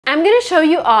I'm gonna show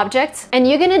you objects and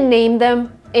you're gonna name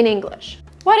them in English.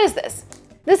 What is this?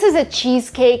 This is a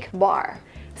cheesecake bar.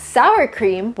 Sour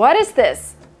cream, what is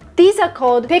this? These are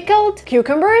called pickled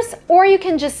cucumbers, or you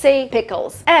can just say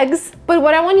pickles. Eggs, but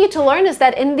what I want you to learn is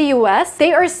that in the US,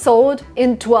 they are sold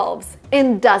in 12s,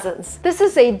 in dozens. This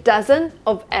is a dozen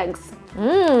of eggs.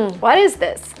 What is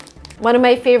this? One of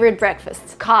my favorite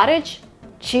breakfasts, cottage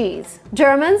cheese.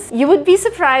 Germans, you would be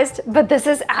surprised, but this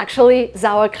is actually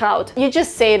sauerkraut. You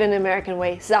just say it in an American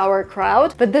way,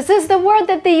 sauerkraut, but this is the word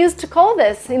that they used to call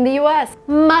this in the US.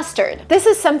 Mustard. This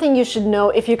is something you should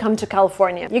know if you come to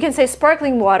California. You can say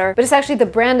sparkling water, but it's actually, the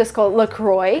brand is called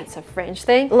LaCroix. It's a French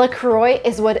thing. LaCroix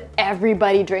is what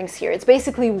everybody drinks here. It's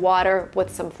basically water with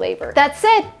some flavor. That's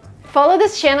it. Follow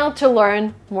this channel to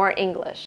learn more English.